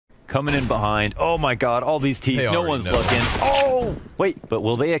coming in behind. Oh my god, all these T's. No one's looking. Oh! Wait, but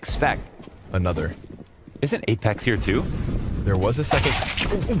will they expect another? Isn't Apex here too? There was a second.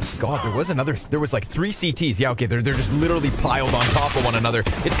 Oh, God, there was another. There was like 3 CTs. Yeah, okay, they're just literally piled on top of one another.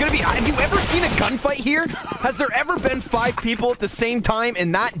 It's gonna be. Have you ever seen a gunfight here? Has there ever been 5 people at the same time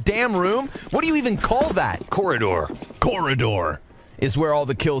in that damn room? What do you even call that? Corridor. Corridor is where all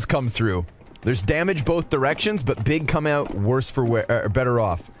the kills come through. There's damage both directions, but Big come out worse for wear, better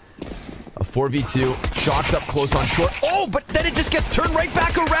off. A 4v2, shots up close on short. Oh, but then it just gets turned right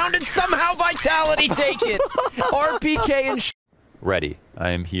back around and somehow Vitality take it. RPK and ready.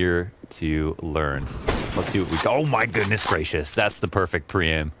 I am here to learn. Let's see what we got. Oh my goodness gracious. That's the perfect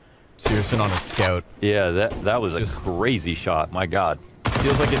pre-aim. Searson on a scout. Yeah, that was a crazy shot. My god.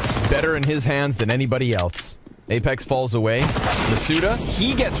 Feels like it's better in his hands than anybody else. Apex falls away. Masuda,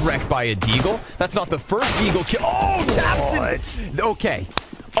 he gets wrecked by a deagle. That's not the first deagle kill. Oh, Tapson. Okay.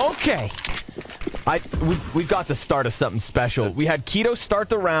 Okay. We've got the start of something special. We had Keto start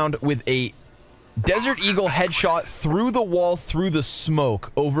the round with a Desert Eagle headshot through the wall, through the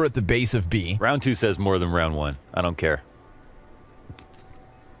smoke, over at the base of B. Round 2 says more than round 1. I don't care.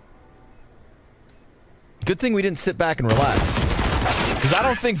 Good thing we didn't sit back and relax. Because I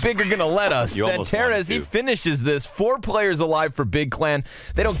don't think Big are going to let us. Santerez, he finishes this. 4 players alive for Big Clan.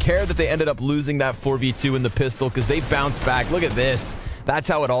 They don't care that they ended up losing that 4v2 in the pistol because they bounced back. Look at this. That's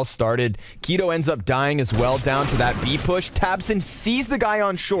how it all started. Keto ends up dying as well down to that B push. Tabson sees the guy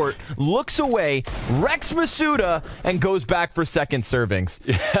on short, looks away, wrecks Masuda, and goes back for second servings.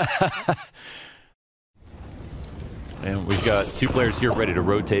 And we've got 2 players here ready to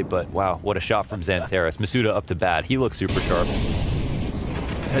rotate, but wow, what a shot from Xanteris. Masuda up to bat. He looks super sharp.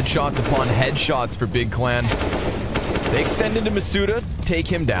 Headshots upon headshots for Big Clan. They extend into Masuda, take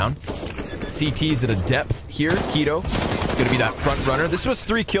him down. CT's at a depth here. Keto going to be that front runner. This was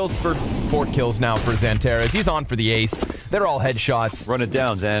 3 kills for 4 kills now for Xanteris. He's on for the ace. They're all headshots. Run it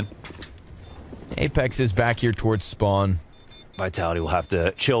down, Xan. Apex is back here towards spawn. Vitality will have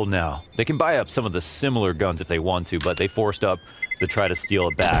to chill now. They can buy up some of the similar guns if they want to, but they forced up to try to steal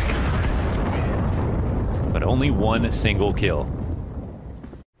it back. But only 1 single kill.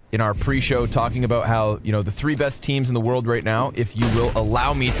 In our pre-show, talking about how, you know, the 3 best teams in the world right now, if you will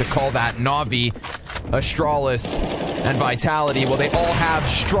allow me to call that Na'Vi, Astralis, and Vitality, well, they all have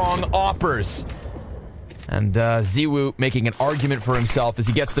strong oppers. And Ziwu making an argument for himself as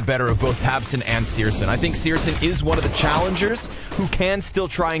he gets the better of both Tabson and Searson. I think Searson is one of the challengers who can still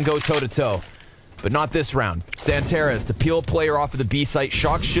try and go toe-to-toe. But not this round. Santeras to peel a player off of the B site.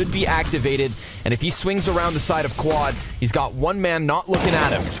 Shock should be activated. And if he swings around the side of quad, he's got 1 man not looking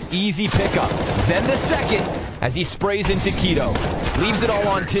at him. Easy pickup. Then the second as he sprays into Keto. Leaves it all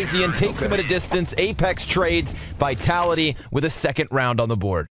on Tizian. Takes him at a distance. Apex trades. Vitality with a second round on the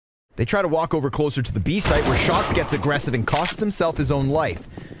board. They try to walk over closer to the B site where Shox gets aggressive and costs himself his own life.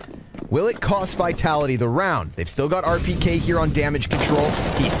 Will it cost Vitality the round? They've still got RPK here on damage control.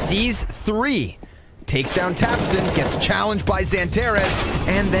 He sees 3. Takes down Tapson, gets challenged by Xanteris,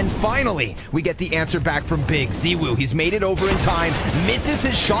 and then finally, we get the answer back from Big. Ziwu, he's made it over in time, misses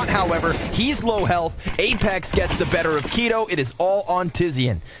his shot, however. He's low health. Apex gets the better of Keto. It is all on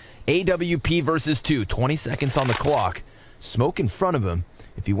Tizian. AWP versus 2, 20 seconds on the clock. Smoke in front of him.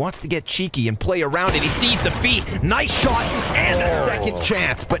 If he wants to get cheeky and play around it, he sees the feet. Nice shot and a second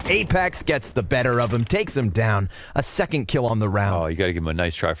chance, but Apex gets the better of him, takes him down. A second kill on the round. Oh, you got to give him a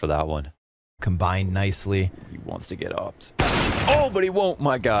nice try for that one. Combined nicely. He wants to get ops. Oh, but he won't.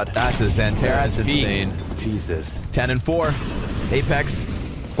 My God. That's a Xanteris. That's insane. Jesus. 10 and 4. Apex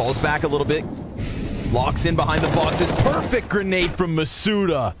falls back a little bit. Locks in behind the boxes. Perfect grenade from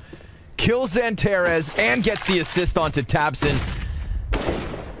Masuda. Kills Xanteris and gets the assist onto Tabson.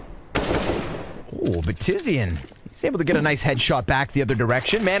 Oh, but Tizian, he's able to get a nice headshot back the other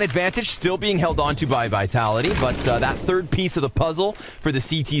direction. Man advantage still being held onto by Vitality, but that 3rd piece of the puzzle for the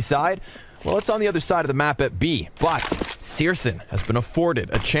CT side, well, it's on the other side of the map at B. But Searson has been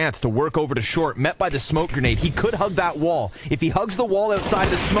afforded a chance to work over to short, met by the smoke grenade. He could hug that wall. If he hugs the wall outside of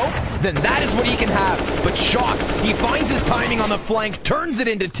the smoke, then that is what he can have. But Shox, he finds his timing on the flank, turns it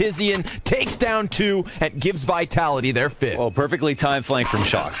into Tizian, takes down 2, and gives Vitality their 5th. Well, perfectly timed flank from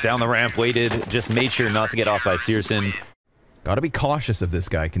Shox. Down the ramp, waited, just made sure not to get off by Searson. Gotta be cautious of this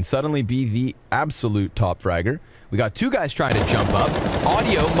guy. Can suddenly be the absolute top fragger. We got 2 guys trying to jump up.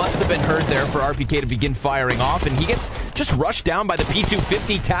 Audio must have been heard there for RPK to begin firing off, and he gets just rushed down by the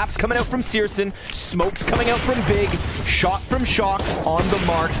P250. Taps coming out from Searson. Smokes coming out from Big. Shot from Shox on the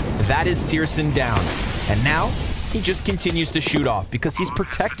mark. That is Searson down. And now, he just continues to shoot off because he's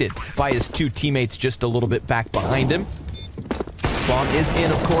protected by his 2 teammates just a little bit back behind him. smoke bomb is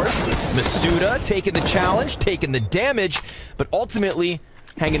in, of course. Masuda taking the challenge, taking the damage, but ultimately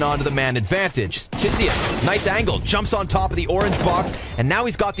hanging on to the man advantage. Tizian, nice angle, jumps on top of the orange box, and now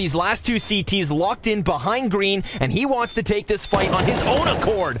he's got these last two CTs locked in behind green, and he wants to take this fight on his own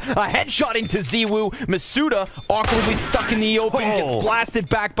accord. A headshot into Ziwu. Masuda awkwardly stuck in the open, gets blasted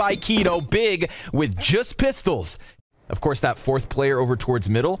back by Keto. Big with just pistols. Of course, that fourth player over towards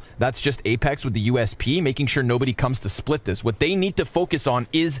middle, that's just Apex with the USP, making sure nobody comes to split this. What they need to focus on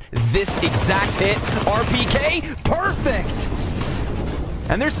is this exact hit. RPK, perfect!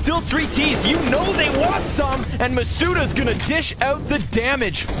 And there's still 3 Ts. You know they want some, and Masuda's gonna dish out the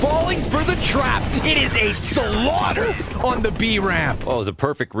damage, falling for the trap. It is a slaughter on the B ramp. Oh, it was a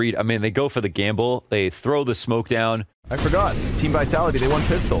perfect read. I mean, they go for the gamble. They throw the smoke down. I forgot. Team Vitality, they won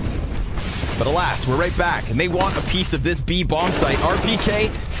pistol. But alas, we're right back, and they want a piece of this B bomb site. RPK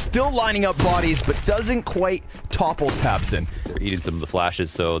still lining up bodies, but doesn't quite topple Tabson. They're eating some of the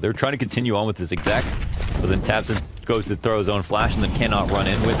flashes, so they're trying to continue on with this exec. But then Tabson goes to throw his own flash and then cannot run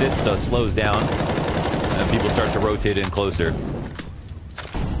in with it, so it slows down. And people start to rotate in closer.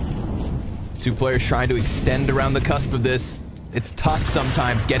 2 players trying to extend around the cusp of this. It's tough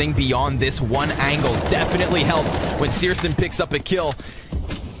sometimes. Getting beyond this one angle definitely helps when Searson picks up a kill.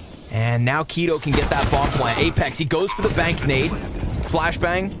 And now Keto can get that bomb plant. Apex, he goes for the bank nade.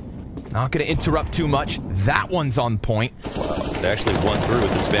 Flashbang, not going to interrupt too much. That one's on point. Wow, they actually won through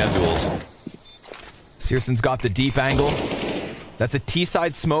with the spam duels. Searson's got the deep angle. That's a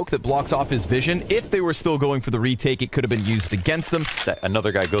T-side smoke that blocks off his vision. If they were still going for the retake, it could have been used against them.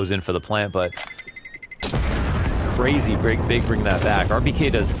 Another guy goes in for the plant, but crazy big bring that back.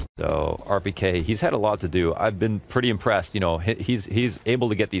 RPK does. So RPK, he's had a lot to do. I've been pretty impressed. You know, he's able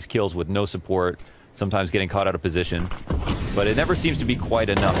to get these kills with no support, sometimes getting caught out of position, but it never seems to be quite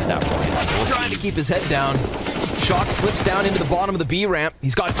enough at that point. Trying to keep his head down. Shock slips down into the bottom of the B ramp.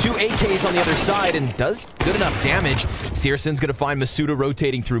 He's got 2 AKs on the other side and does good enough damage. Searson's going to find Masuda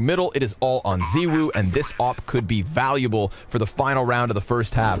rotating through middle. It is all on Ziwu, and this op could be valuable for the final round of the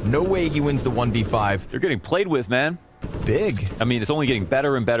first half. No way he wins the 1v5. They're getting played with, man. Big. I mean, it's only getting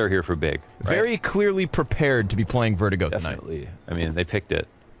better and better here for Big. Right? Very clearly prepared to be playing Vertigo Definitely. tonight. I mean, they picked it.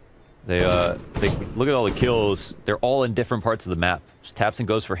 They look at all the kills. They're all in different parts of the map. Tabson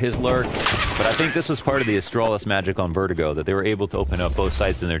goes for his lurk, but I think this was part of the Astralis magic on Vertigo, that they were able to open up both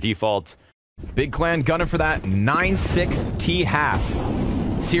sites in their defaults. Big Clan gunning for that 9-6 T half.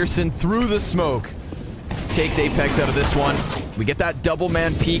 Searson through the smoke. Takes Apex out of this one. We get that double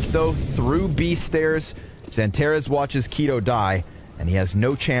man peek, though, through B stairs. Xantares watches Keto die, and he has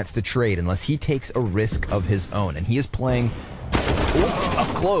no chance to trade unless he takes a risk of his own. And he is playing up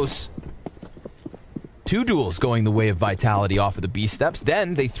close. 2 duels going the way of Vitality off of the B steps.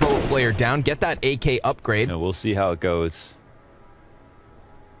 Then they throw a player down, get that AK upgrade. Yeah, we'll see how it goes.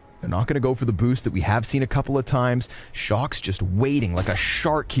 They're not going to go for the boost that we have seen a couple of times. Shock's just waiting like a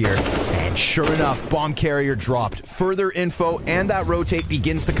shark here. And sure enough, bomb carrier dropped. Further info, and that rotate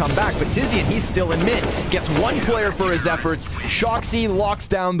begins to come back. But Tizian, he's still in mid. Gets 1 player for his efforts. Shoxy locks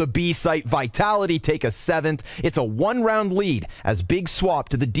down the B site. Vitality take a 7th. It's a 1-round lead as Big swap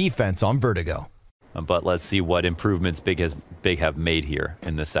to the defense on Vertigo. But let's see what improvements Big have made here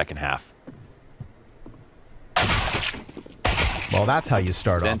in the second half. Well, that's how you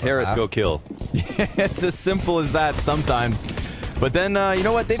start off. Xantares, go kill. It's as simple as that sometimes. But then, you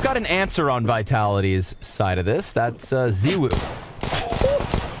know what? They've got an answer on Vitality's side of this. That's Ziwu.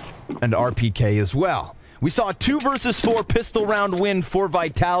 And RPK as well. We saw a 2 versus 4 pistol round win for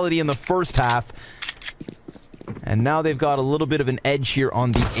Vitality in the first half. And now they've got a little bit of an edge here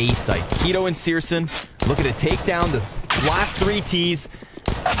on the A site. Keto and Searson looking to take down the last 3 Ts.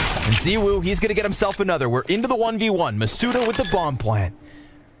 And Ziwu, he's going to get himself another. We're into the 1v1. Masuda with the bomb plant.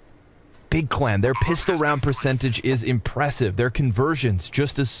 Big Clan, their pistol round percentage is impressive. Their conversions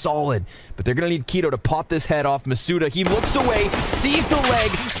just as solid. But they're going to need Keto to pop this head off Masuda. He looks away, sees the leg,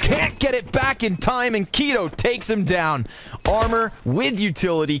 can't get it back in time, and Keto takes him down. Armor with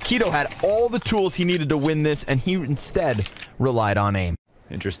utility. Keto had all the tools he needed to win this, and he instead relied on aim.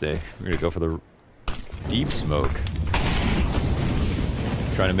 Interesting. We're going to go for the deep smoke.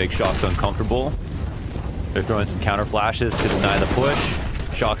 Trying to make Shox uncomfortable. They're throwing some counter flashes to deny the push.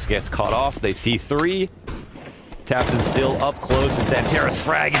 Shox gets caught off. They see 3. Tabson's still up close, and Xantares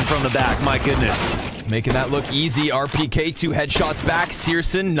fragging from the back. My goodness. Making that look easy. RPK 2 headshots back.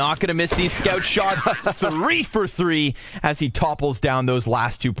 Searson not going to miss these scout shots. 3 for 3 as he topples down those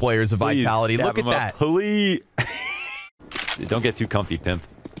last 2 players of Vitality. Look at that. Please. Don't get too comfy, pimp.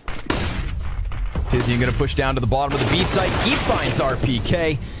 Tizian going to push down to the bottom of the B site. He finds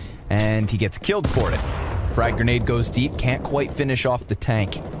RPK, and he gets killed for it. Frag grenade goes deep. Can't quite finish off the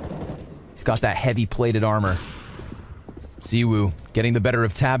tank. He's got that heavy plated armor. ZywOo getting the better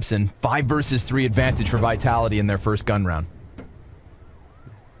of Tabson. 5 versus 3 advantage for Vitality in their first gun round.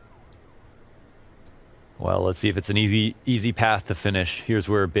 Well, let's see if it's an easy path to finish. Here's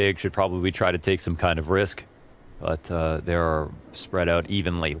where Big should probably try to take some kind of risk. But they are spread out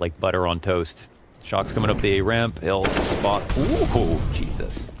evenly, like butter on toast. Shock's coming up the A ramp. He'll spot. Ooh,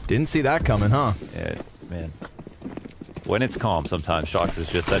 Jesus. Didn't see that coming, huh? Yeah, man. When it's calm, sometimes Shock's is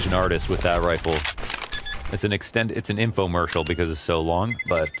just such an artist with that rifle. It's an infomercial because it's so long,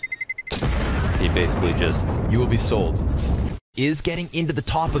 but he basically just... You will be sold. Is getting into the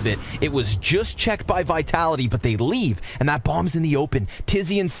top of it. It was just checked by Vitality, but they leave, and that bomb's in the open.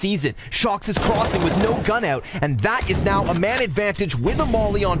 Tizian sees it. Shox is crossing with no gun out, and that is now a man advantage with a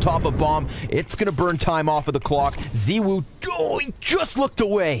molly on top of bomb. It's gonna burn time off of the clock. ZywOo, oh, he just looked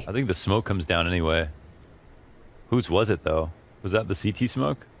away. I think the smoke comes down anyway. Whose was it, though? Was that the CT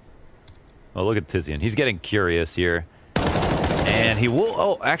smoke? Oh, look at Tizian. He's getting curious here. And he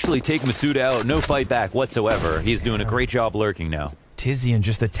will, actually take Masuda out. No fight back whatsoever. He's doing a great job lurking now. Tizian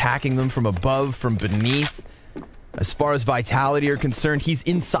just attacking them from above, from beneath. As far as Vitality are concerned, he's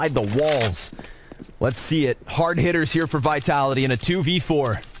inside the walls. Let's see it. Hard hitters here for Vitality in a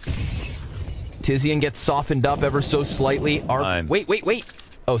 2v4. Tizian gets softened up ever so slightly. Wait.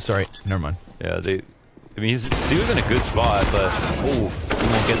 Oh, sorry. Never mind. Yeah, I mean, he was in a good spot, but oof, he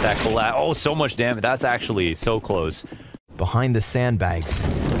won't get that collapse. Oh, so much damage. That's actually so close. Behind the sandbags,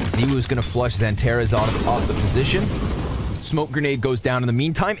 ZywOo's gonna flush Xanterras off the position. Smoke grenade goes down in the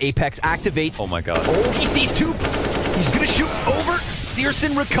meantime. Apex activates. Oh my god. Oh, he sees 2. He's gonna shoot over.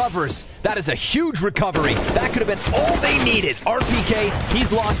 Searson recovers. That is a huge recovery. That could have been all they needed. RPK,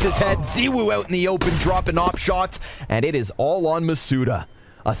 he's lost his head. ZywOo out in the open, dropping op shots, and it is all on Masuda.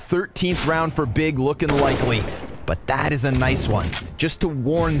 A 13th round for Big looking likely, but that is a nice one. Just to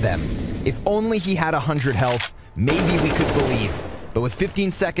warn them, if only he had 100 health, maybe we could believe. But with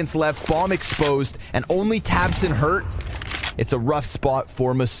 15 seconds left, bomb exposed, and only Tabson hurt, it's a rough spot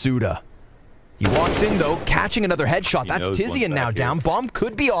for Masuda. He walks in though, catching another headshot. That's Tizian now down. Bomb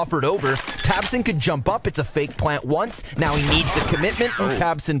could be offered over. Tabson could jump up. It's a fake plant once. Now he needs the commitment, and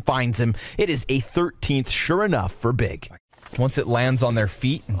Tabson finds him. It is a 13th sure enough for Big. Once it lands on their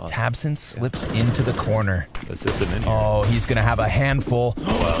feet, and Tabson slips into the corner. Oh, he's going to have a handful.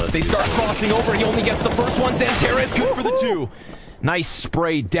 They start crossing over. He only gets the first one. Xanterras good for the 2. Nice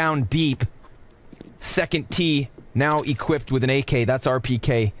spray down deep. Second T, now equipped with an AK. That's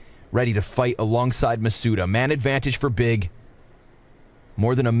RPK, ready to fight alongside Masuda. Man advantage for Big.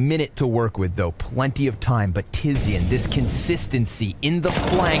 More than a minute to work with, though. Plenty of time. But Tizian, this consistency in the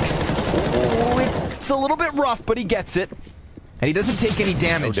flanks. Oh, it's a little bit rough, but he gets it. And he doesn't take any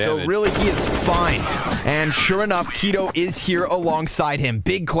damage, so really he is fine. And sure enough, Keto is here alongside him.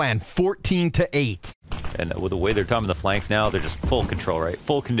 Big Clan, 14-8. And with the way they're timing the flanks now, they're just full control, right?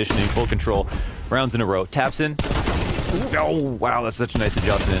 Full conditioning, full control. Rounds in a row. Tabson. Oh, wow, that's such a nice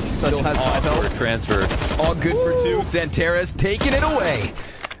adjustment. Still has 5 health. Transfer. All good for 2. Xanterras taking it away.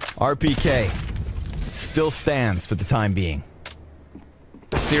 RPK still stands for the time being.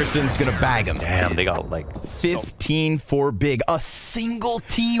 Searson's gonna bag him. Damn, they got like 15 for Big. A single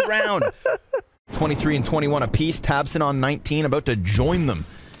T round. 23 and 21 apiece. Tabson on 19, about to join them.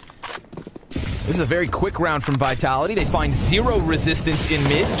 This is a very quick round from Vitality. They find 0 resistance in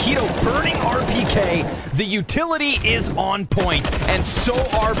mid. Keto burning RPK. The utility is on point, and so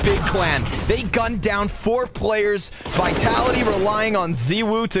are Big Clan. They gunned down 4 players. Vitality relying on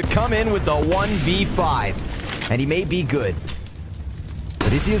ZywOo to come in with the 1v5. And he may be good.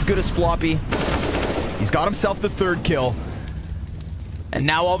 But is he as good as Floppy? He's got himself the 3rd kill. And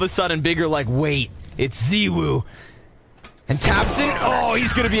now all of a sudden, Big are like, wait, it's ZywOo. And Tabson, oh,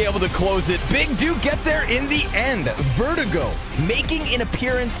 he's going to be able to close it. Big do get there in the end. Vertigo making an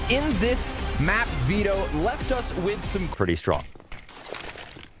appearance in this map, Vito, left us with some... Pretty strong.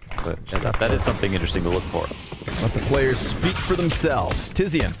 But that is something interesting to look for. Let the players speak for themselves.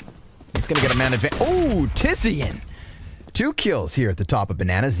 Tizian, he's going to get a man advantage. Oh, Tizian. 2 kills here at the top of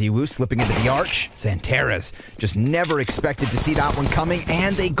Banana. ZywOo slipping into the arch. Xanterras just never expected to see that one coming,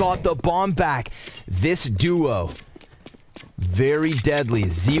 and they got the bomb back. This duo, very deadly.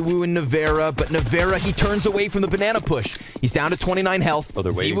 ZywOo and Navera, but Navera, he turns away from the banana push. He's down to 29 health. Oh,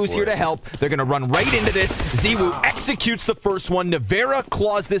 ZywOo's here to help. They're going to run right into this. ZywOo executes the first one. Navera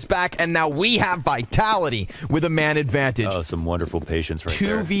claws this back, and now we have Vitality with a man advantage. Oh, some wonderful patience right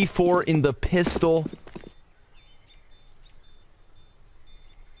there. 2v4 in the pistol.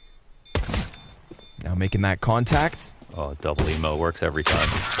 Now making that contact. Oh, double emo works every time.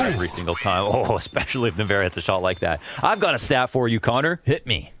 Every single time. Oh, especially if Nevera hits a shot like that. I've got a stat for you, Connor. Hit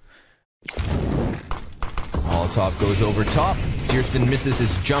me. Molotov goes over top. Searson misses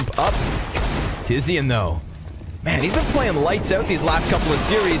his jump up. Tizian, though. Man, he's been playing lights out these last couple of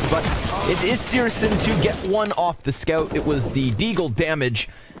series, but it is Searson to get one off the scout. It was the deagle damage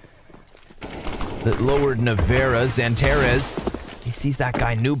that lowered Nevera. Zantares, he sees that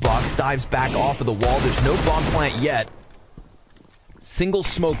guy new box, dives back off of the wall. There's no bomb plant yet. Single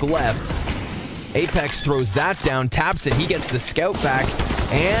smoke left. Apex throws that down. Tabson, he gets the scout back.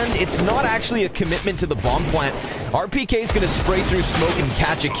 And it's not actually a commitment to the bomb plant. RPK is going to spray through smoke and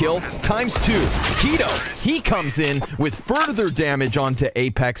catch a kill. ×2. Keto, he comes in with further damage onto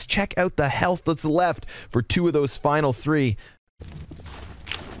Apex. Check out the health that's left for 2 of those final 3.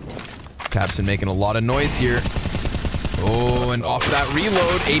 Tabson making a lot of noise here. Oh, and off that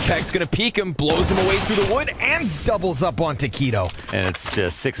reload, Apex gonna peek him, blows him away through the wood, and doubles up onto Keto. And it's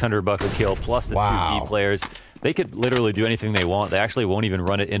just $600 a kill, plus the 2 E players. They could literally do anything they want. They actually won't even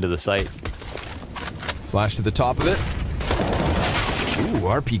run it into the site. Flash to the top of it. Ooh,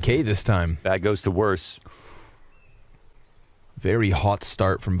 RPK this time. That goes to worse. Very hot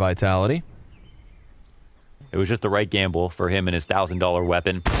start from Vitality. It was just the right gamble for him and his $1,000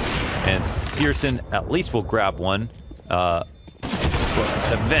 weapon. And Searson at least will grab one.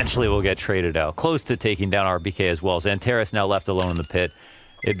 Eventually will get traded out. Close to taking down RBK as well. Zantares now left alone in the pit.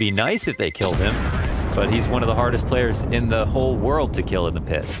 It'd be nice if they killed him, but he's one of the hardest players in the whole world to kill in the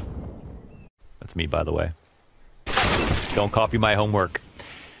pit. That's me, by the way. Don't copy my homework.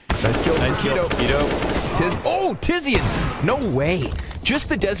 Nice kill Nice for kill. Keto. Oh, Tizian! No way. Just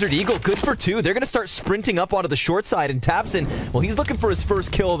the Desert Eagle, good for 2. They're going to start sprinting up onto the short side, and Tabson, well, he's looking for his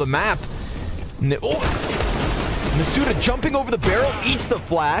first kill of the map. Masuda jumping over the barrel, eats the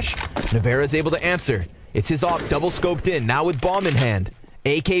flash. Nevera is able to answer. It's his op, double scoped in, now with bomb in hand.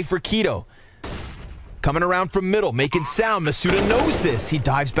 AK for Keto. Coming around from middle, making sound. Masuda knows this. He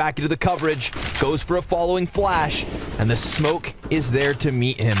dives back into the coverage, goes for a following flash, and the smoke is there to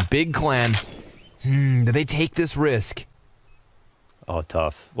meet him. Big clan. Do they take this risk? Oh,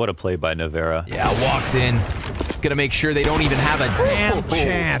 tough. What a play by Nevera. Yeah, walks in. Gonna make sure they don't even have a damn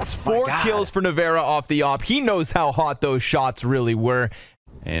chance. 4 kills for Nevera off the op. He knows how hot those shots really were.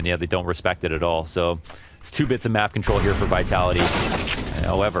 And yeah, they don't respect it at all. So it's 2 bits of map control here for Vitality.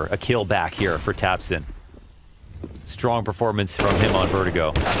 However, a kill back here for Tabson. Strong performance from him on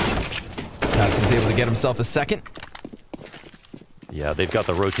Vertigo. Tabson's able to get himself a second. Yeah, they've got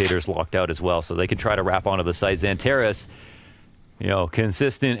the rotators locked out as well, so they can try to wrap onto the site. Zantares, you know,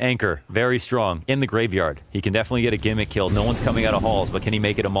 consistent anchor, very strong in the graveyard. He can definitely get a gimmick kill. No one's coming out of halls, but can he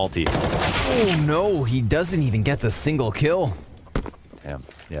make it a multi? Oh no, he doesn't even get the single kill. Damn.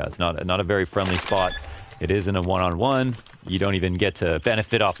 Yeah, it's not a very friendly spot. It isn't a one-on-one. You don't even get to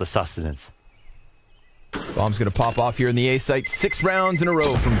benefit off the sustenance. Bomb's gonna pop off here in the A site. 6 rounds in a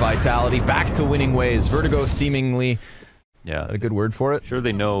row from Vitality, back to winning ways. Vertigo seemingly, yeah, a good word for it. Sure,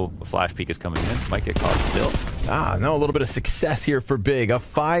 they know a flash peek is coming in. Might get caught still. Ah, no, a little bit of success here for Big. A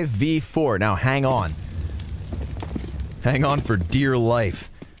 5v4. Now hang on. Hang on for dear life.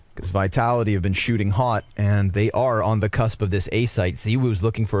 Because Vitality have been shooting hot, and they are on the cusp of this A site. Ziwu's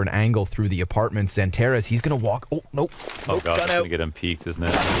looking for an angle through the apartment. Zantares, he's going to walk. Oh, nope. Oh, God, that's going to get him peeked, isn't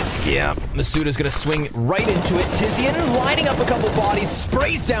it? Yeah, Masuda's going to swing right into it. Tizian lining up a couple bodies,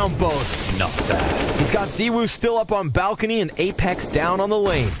 sprays down both. Not bad. He's got Ziwu still up on balcony and Apex down on the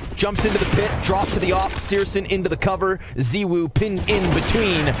lane. Jumps into the pit, drop to the op, Searson into the cover, Ziwu pinned in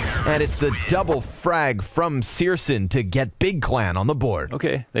between, and it's the double frag from Searson to get Big Clan on the board.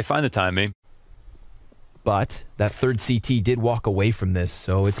 Okay, they find the timing. But that third CT did walk away from this,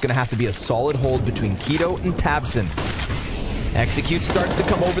 so it's going to have to be a solid hold between Keto and Tabson. Execute starts to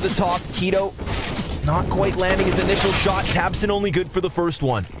come over the top. Keto not quite landing his initial shot. Tabson only good for the first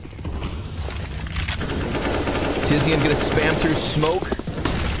one. Tizian going to spam through smoke.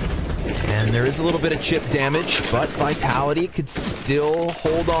 And there is a little bit of chip damage, but Vitality could still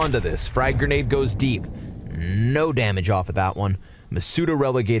hold on to this. Frag grenade goes deep. No damage off of that one. Masuda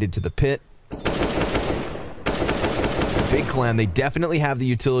relegated to the pit. Big Clan, they definitely have the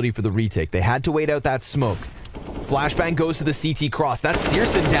utility for the retake. They had to wait out that smoke. Flashbang goes to the CT cross. That's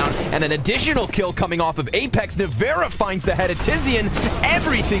Searson down, and an additional kill coming off of Apex. Nevera finds the head of Tizian.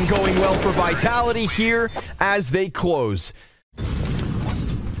 Everything going well for Vitality here as they close.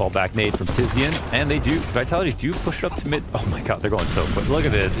 Fall back nade from Tizian, and they do. Vitality do push it up to mid. Oh my God, they're going so quick. Look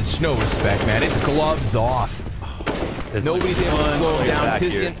at this. It's no respect, man. It's gloves off. Nobody's able to slow him down.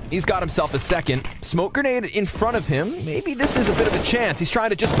 Tizian, Here. he's got himself a second. Smoke grenade in front of him. Maybe this is a bit of a chance. He's trying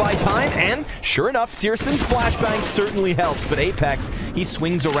to just buy time, and sure enough, Searson's flashbang certainly helps, but Apex, he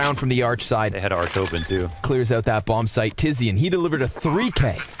swings around from the arch side. They had arch open, too. Clears out that bomb site. Tizian, he delivered a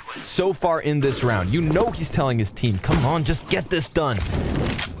 3K so far in this round. You know he's telling his team, come on, just get this done.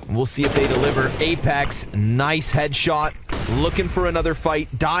 We'll see if they deliver. Apex, nice headshot. Looking for another fight.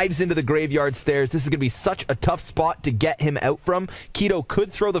 Dives into the graveyard stairs. This is going to be such a tough spot to get him out from. Keto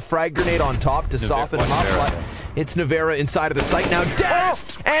could throw the frag grenade on top to soften him up, but it's Navera inside of the site now. Dead!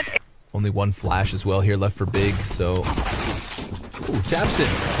 And only one flash as well here left for Big, so... Ooh,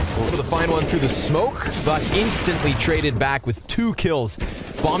 Tabson able to find one through the smoke, but instantly traded back with 2 kills.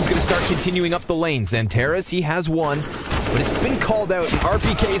 Bomb's going to start continuing up the lane. Xantares, he has one, but it's been called out.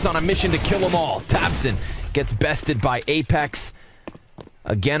 RPK's on a mission to kill them all. Tabson gets bested by Apex.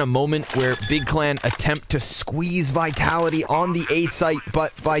 Again, a moment where Big Clan attempt to squeeze Vitality on the A site,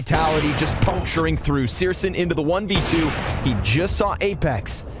 but Vitality just puncturing through. Searson into the 1v2. He just saw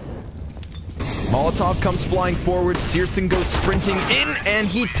Apex. Molotov comes flying forward. Searson goes sprinting in, and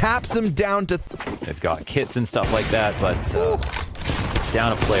he taps him down to... They've got kits and stuff like that, but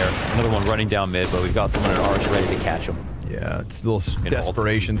down a player. Another one running down mid, but we've got someone in arch ready to catch him. Yeah, it's a little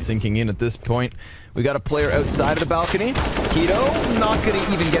desperation sinking in at this point. We got a player outside of the balcony. Keto not going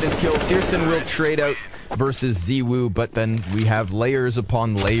to even get his kill. Searson will trade out versus Ziwu, but then we have layers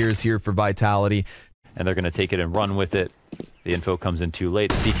upon layers here for Vitality. And they're going to take it and run with it. The info comes in too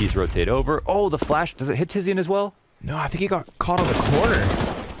late. The CTs rotate over. Oh, the flash. Does it hit Tizian as well? No, I think he got caught on the corner.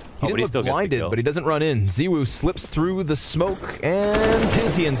 He didn't look blinded, but he doesn't run in. Ziwu slips through the smoke, and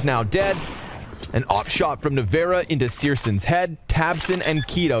Tizian's now dead. An op shot from Navera into Searson's head. Tabson and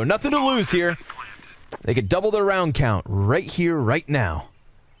Keto. Nothing to lose here. They could double their round count right here, right now.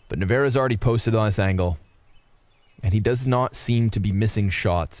 But Navera's already posted on this angle. And he does not seem to be missing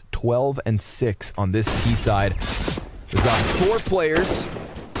shots. 12 and 6 on this T side. We've got 4 players,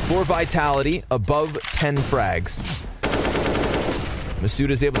 4 Vitality, above 10 frags.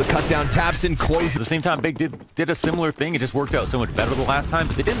 Masuda's able to cut down Tabson, close. At the same time, Big did a similar thing. It just worked out so much better the last time,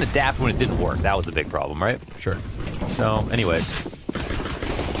 but they didn't adapt when it didn't work. That was the big problem, right? Sure. So, anyways.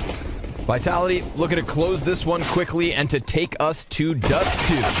 Vitality looking to close this one quickly and to take us to Dust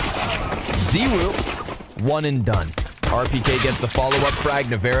 2. Ziwu, one and done. RPK gets the follow-up frag.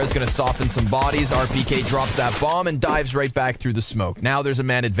 Navera's going to soften some bodies. RPK drops that bomb and dives right back through the smoke. Now there's a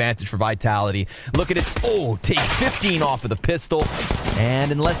man advantage for Vitality. Look at it. Oh, take 15 off of the pistol.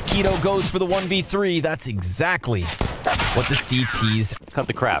 And unless Keto goes for the 1v3, that's exactly what the CTs... Cut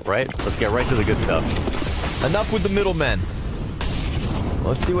the crap, right? Let's get right to the good stuff. Enough with the middlemen.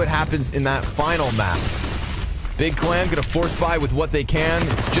 Let's see what happens in that final map. Big Clan gonna force by with what they can.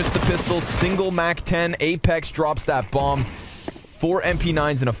 It's just the pistol, single MAC-10. Apex drops that bomb. 4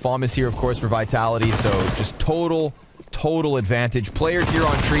 MP9s and a FAMAS here, of course, for Vitality. So just total advantage. Player here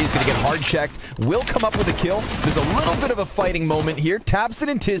on tree is gonna get hard checked. Will come up with a kill. There's a little bit of a fighting moment here. Tabson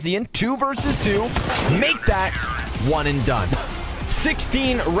and Tizian, 2 versus 2. Make that one and done.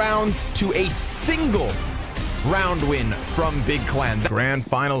 16 rounds to a single round win from Big Clan. Grand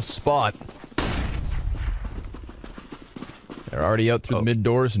final spot. They're already out through the mid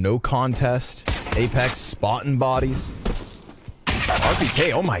doors. No contest. Apex spotting bodies.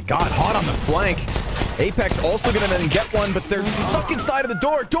 RPK, oh my god, hot on the flank. Apex also gonna then get one, but they're stuck inside of the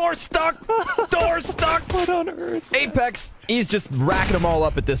door. Door stuck! Door stuck! What on earth? Apex, he's just racking them all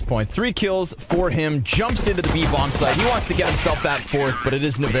up at this point. 3 kills for him. Jumps into the B-bomb site. He wants to get himself that 4th, but it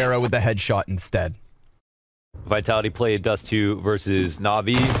is Navera with the headshot instead. Vitality played Dust 2 versus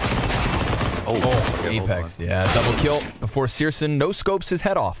Navi. Oh, Apex. Yeah, double kill before Searson no-scopes his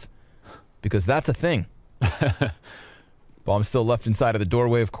head off. Because that's a thing. Bomb still left inside of the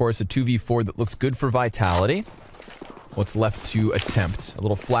doorway, of course. A 2v4 that looks good for Vitality. What's left to attempt? A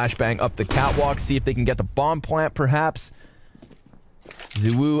little flashbang up the catwalk. See if they can get the bomb plant, perhaps.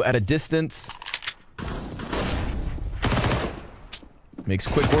 Ziwu at a distance. Makes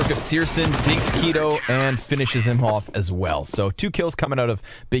quick work of Searson, digs Keto, and finishes him off as well. So 2 kills coming out of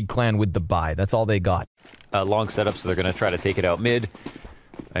Big Clan with the buy. That's all they got. Long setup, so they're going to try to take it out mid.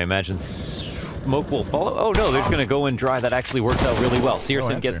 I imagine smoke will follow. Oh no, they're just going to go in dry. That actually works out really well.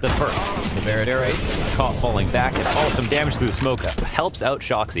 Searson gets the first. Navera is caught falling back, and some damage through the smoke. Helps out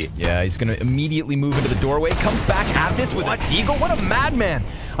Shoxy. Yeah, he's going to immediately move into the doorway. Comes back at this with a deagle. What a madman.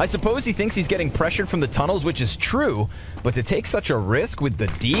 I suppose he thinks he's getting pressured from the tunnels, which is true. But to take such a risk with the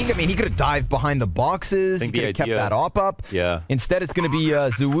Deeg, I mean, he could have dived behind the boxes. He could have kept that op up. Yeah. Instead, it's going to be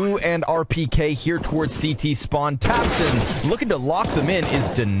Ziwu and RPK here towards CT spawn. Tabson, looking to lock them in, is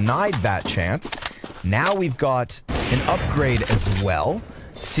denied that chance. Now we've got an upgrade as well.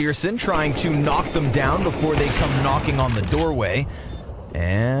 Searson trying to knock them down before they come knocking on the doorway.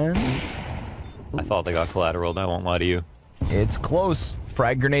 And I thought they got collateral, I won't lie to you. it's close.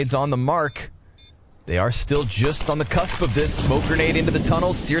 Frag grenades on the mark. They are still just on the cusp of this. Smoke grenade into the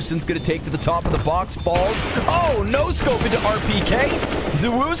tunnel. Searson's going to take to the top of the box. Falls. Oh, no scope into RPK.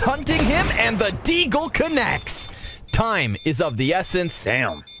 Ziwoo's hunting him, and the deagle connects. Time is of the essence.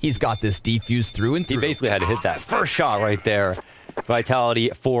 Damn. He's got this defuse through and through. He basically had to hit that first shot right there. Vitality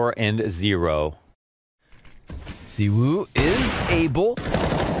 4-0. Ziwoo is able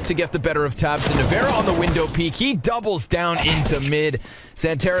to get the better of Tabs and Navera on the window peak. He doubles down into mid.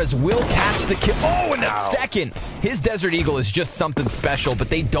 Santeras will catch the kill. Oh, in a second. His Desert Eagle is just something special, but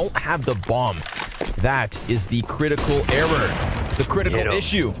they don't have the bomb. That is the critical error, the critical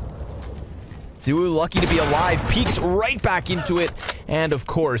issue. Ziwoo lucky to be alive, peeks right back into it, and of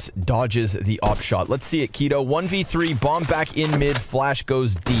course, dodges the op shot. Let's see it, Keto. 1v3, bomb back in mid, flash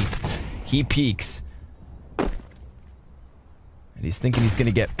goes deep. He peeks. And he's thinking he's going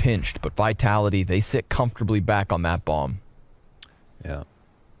to get pinched, but Vitality, they sit comfortably back on that bomb. Yeah.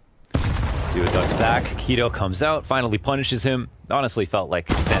 Ziwoo ducks back. Keto comes out, finally punishes him. Honestly felt like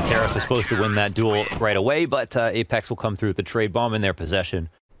Santeras was supposed to win that duel right away, but Apex will come through with the trade bomb in their possession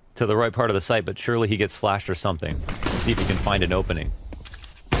to the right part of the site, but surely he gets flashed or something. See if he can find an opening.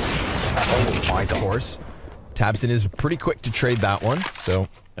 Oh my God. Of course. Tabson is pretty quick to trade that one, so...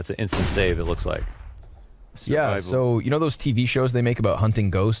 That's an instant save, it looks like. Yeah, so you know those TV shows they make about hunting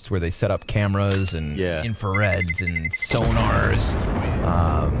ghosts where they set up cameras and infrareds and sonars,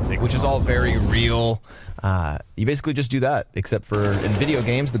 which is all very real. You basically just do that, except for in video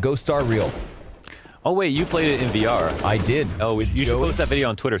games, the ghosts are real. Oh wait, you played it in VR. I did. Oh, you should post that video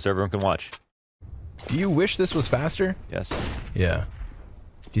on Twitter so everyone can watch. Do you wish this was faster? Yes. Yeah.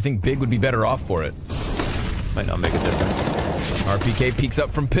 Do you think Big would be better off for it? Might not make a difference. RPK peeks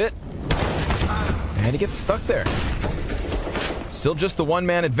up from pit. And he gets stuck there. Still just the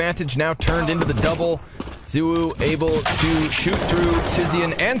one-man advantage now turned into the double. Ziwoo able to shoot through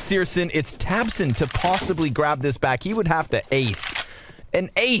Tizian and Searson. It's Tabson to possibly grab this back. He would have to ace.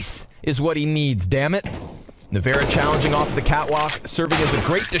 An ace is what he needs, damn it. Navera challenging off the catwalk, serving as a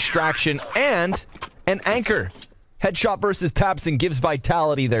great distraction and an anchor. Headshot versus Tabson gives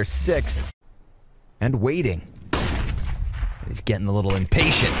Vitality their 6th. And waiting. He's getting a little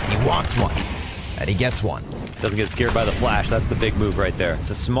impatient. He wants one. And he gets one. Doesn't get scared by the flash. That's the big move right there. It's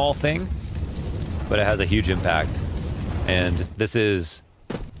a small thing, but it has a huge impact. And this is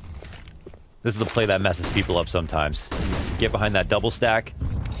the play that messes people up sometimes. Get behind that double stack.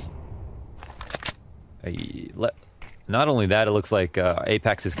 Not only that, it looks like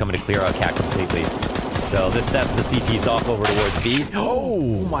Apex is coming to clear out Cat completely. So this sets the CTs off over towards B. Oh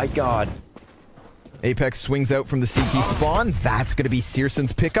my God. Apex swings out from the CT spawn. That's going to be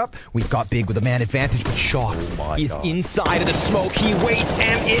Searson's pickup. We've got Big with a man advantage, but Shocks, he's inside of the smoke. He waits,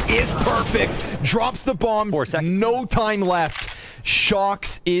 and it is perfect. Drops the bomb. 4 seconds. No time left.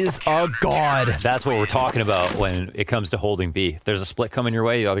 Shocks is a god. That's what we're talking about when it comes to holding B. If there's a split coming your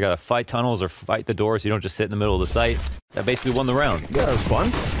way, you either got to fight tunnels or fight the doors. You don't just sit in the middle of the site. That basically won the round. Yeah, that was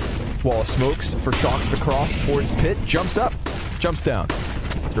fun. Wall of smokes for Shocks to cross towards pit. Jumps up. Jumps down.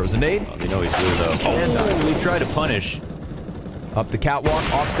 Throws a nade. Oh, they know he's blue, though. And we try to punish. Up the catwalk,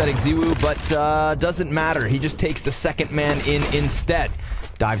 offsetting Ziwoo, but doesn't matter. He just takes the second man in instead.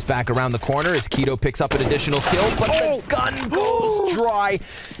 Dives back around the corner as Keto picks up an additional kill, but the gun goes dry,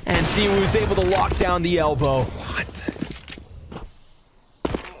 and Ziwoo's able to lock down the elbow. What?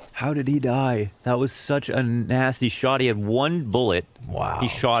 How did he die? That was such a nasty shot. He had one bullet. Wow. He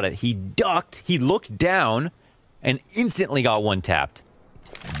shot it. He ducked. He looked down and instantly got one tapped.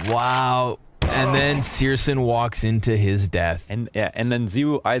 Wow. And then Searson walks into his death. And then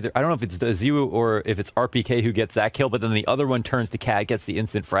Ziwoo either, I don't know if it's Ziwoo or if it's RPK who gets that kill, but then the other one turns to Cat, gets the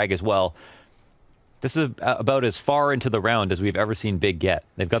instant frag as well. This is about as far into the round as we've ever seen Big get.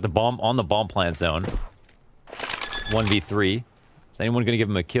 They've got the bomb on the bomb plant zone. 1v3. Is anyone going to give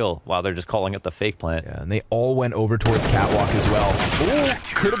him a kill? Wow, they're just calling it the fake plant. Yeah, and they all went over towards catwalk as well. Ooh,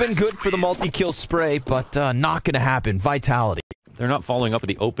 could have been good for the multi-kill spray, but not going to happen. Vitality. They're not following up with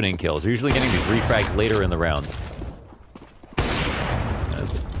the opening kills. They're usually getting these refrags later in the round.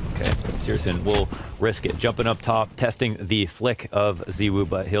 Okay, Searson will risk it. Jumping up top, testing the flick of Ziwoo,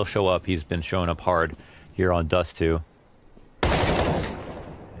 but he'll show up. He's been showing up hard here on Dust 2.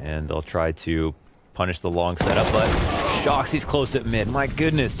 And they'll try to punish the long setup, but Shocks, he's close at mid. My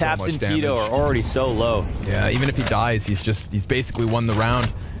goodness, So Taps much and damage. Keto are already so low. Yeah, even if he dies, he's basically won the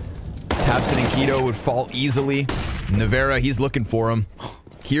round. Tabson and Keto would fall easily. Navera, he's looking for him.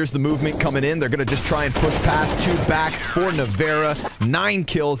 Here's the movement coming in. They're going to just try and push past 2 backs for Nevera. 9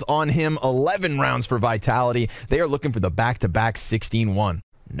 kills on him, 11 rounds for Vitality. They are looking for the back-to-back 16-1.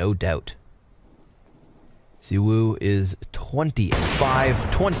 No doubt. Ziwu is 20-5,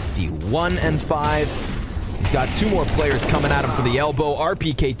 21-5. He's got 2 more players coming at him for the elbow.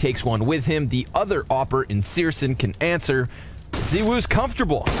 RPK takes one with him. The other Opper in Searson can answer. Ziwu's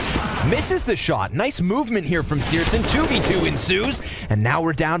comfortable. Misses the shot. Nice movement here from Searson. 2v2 ensues. And now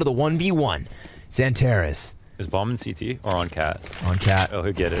we're down to the 1v1. Zantares. Is Bomb in CT or on Cat? On Cat. Oh,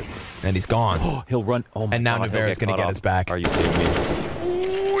 he'll get it. And he's gone. Oh, he'll run. Oh my And now God, Nevera's going to get us back. Are you kidding me?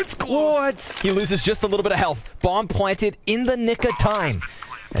 Ooh, it's close. What? He loses just a little bit of health. Bomb planted in the nick of time.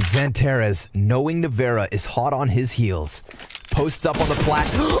 And Zantares, knowing Nevera is hot on his heels, posts up on the plat.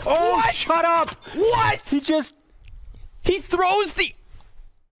 Oh, what? Shut up! What? He throws the...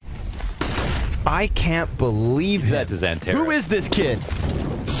 I can't believe it. That's Zantares. Who is this kid?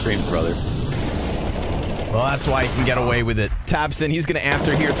 Scream's brother. Well, that's why he can get away with it. Tabson, he's going to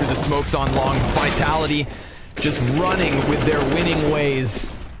answer here through the smokes on long. Vitality just running with their winning ways.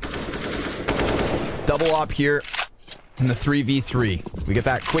 Double up here in the 3v3. We get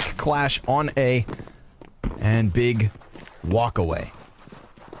that quick clash on A and big walk away.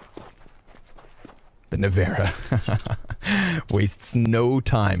 But Nevera wastes no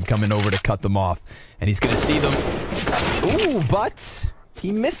time coming over to cut them off. And he's going to see them. Ooh, but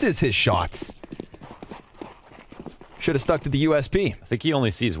he misses his shots. Should have stuck to the USP. I think he only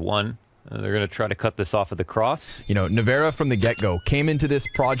sees one. They're going to try to cut this off at the cross. You know, Nevera from the get-go came into this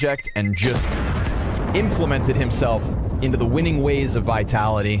project and just implemented himself into the winning ways of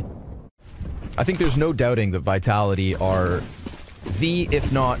Vitality. I think there's no doubting that Vitality are the,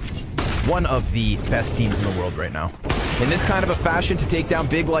 if not one of the best teams in the world right now. In this kind of a fashion to take down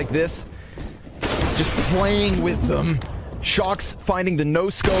big like this, just playing with them. Shox finding the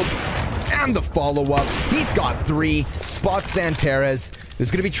no-scope and the follow-up. He's got 3. Spots Zantares,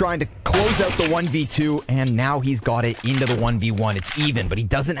 who's going to be trying to close out the 1v2, and now he's got it into the 1v1. It's even, but he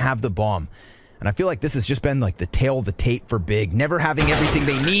doesn't have the bomb. And I feel like this has just been like the tail of the tape for Big. Never having everything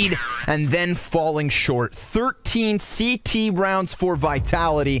they need, and then falling short. 13 CT rounds for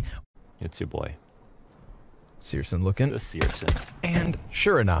Vitality. It's your boy. Searson looking. The Searson. And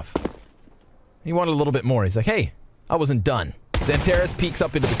sure enough, he wanted a little bit more. He's like, hey, I wasn't done. Zantares peeks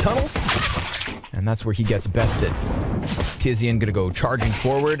up into the tunnels, and that's where he gets bested. Tizian gonna go charging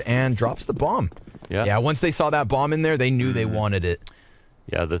forward and drops the bomb. Yeah, once they saw that bomb in there, they knew they wanted it.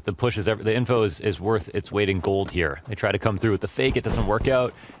 Yeah, the push is the info is worth its weight in gold here. They try to come through with the fake, it doesn't work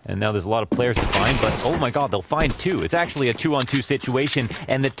out, and now there's a lot of players to find, but oh my God, they'll find 2. It's actually a 2-on-2 situation,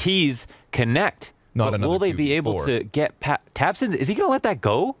 and the T's connect. Not another will they be able to get Tabson? Is he gonna let that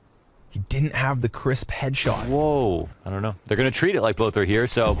go? He didn't have the crisp headshot. Whoa, I don't know. They're gonna treat it like both are here,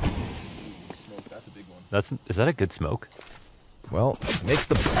 so. Smoke, that's a big one. Is that a good smoke? Well, makes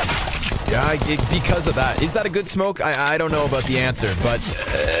the... Yeah, because of that. Is that a good smoke? I don't know about the answer, but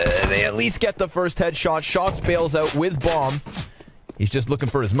they at least get the first headshot. Shox bails out with bomb. He's just looking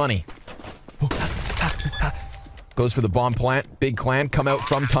for his money. Goes for the bomb plant. Big clan come out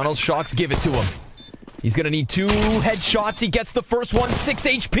from tunnels. Shox give it to him. He's gonna need 2 headshots. He gets the first one, 6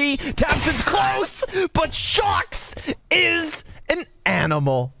 HP. Tabson's close, but Shox is an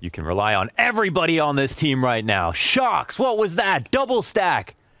animal. You can rely on everybody on this team right now. Shox, what was that? Double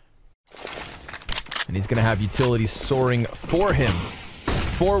stack. And he's gonna have utilities soaring for him.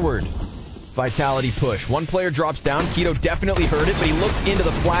 Forward. Vitality push. One player drops down. Keto definitely heard it, but he looks into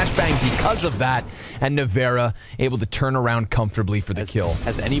the flashbang because of that. And Nevera able to turn around comfortably for the kill.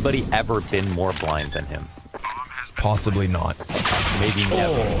 Has anybody ever been more blind than him? Possibly not. Maybe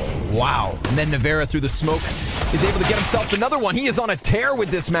never. Oh, wow. And then Nevera through the smoke is able to get himself another one. He is on a tear with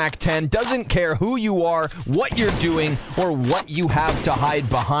this MAC-10. Doesn't care who you are, what you're doing, or what you have to hide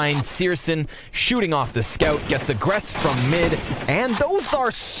behind. Searson shooting off the scout, gets aggressed from mid, and those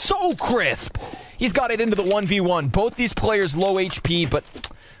are so crisp. He's got it into the 1v1. Both these players low HP, but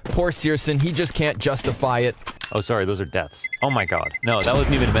poor Searson, he just can't justify it. Oh, sorry, those are deaths. Oh my God. No, that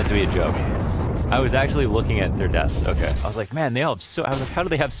wasn't even meant to be a joke. I was actually looking at their deaths. Okay. I was like, man, they all have so... I was like, how do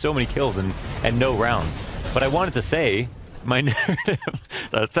they have so many kills and no rounds? But I wanted to say, my narrative...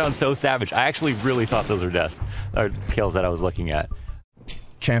 That sounds so savage. I actually really thought those were deaths. Or kills that I was looking at.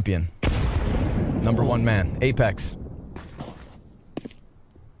 Champion. Number 1 man. Apex.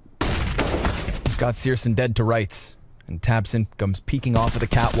 He's got Searson dead to rights. And Tabson comes peeking off of the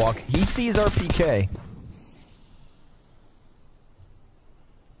catwalk. He sees our PK.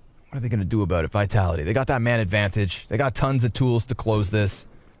 What are they going to do about it? Vitality. They got that man advantage. They got tons of tools to close this.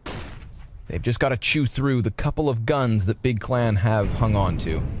 They've just got to chew through the couple of guns that Big Clan have hung on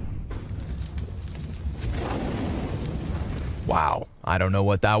to. Wow. I don't know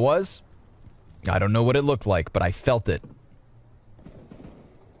what that was. I don't know what it looked like, but I felt it.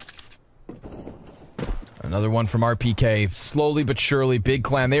 Another one from RPK. Slowly but surely, Big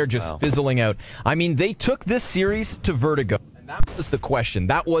Clan, they're just fizzling out. I mean, they took this series to Vertigo. And that was the question.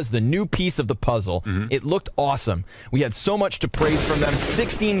 That was the new piece of the puzzle. It looked awesome. We had so much to praise from them.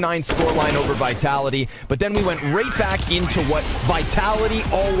 16-9 scoreline over Vitality. But then we went right back into what Vitality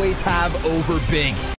always have over Big.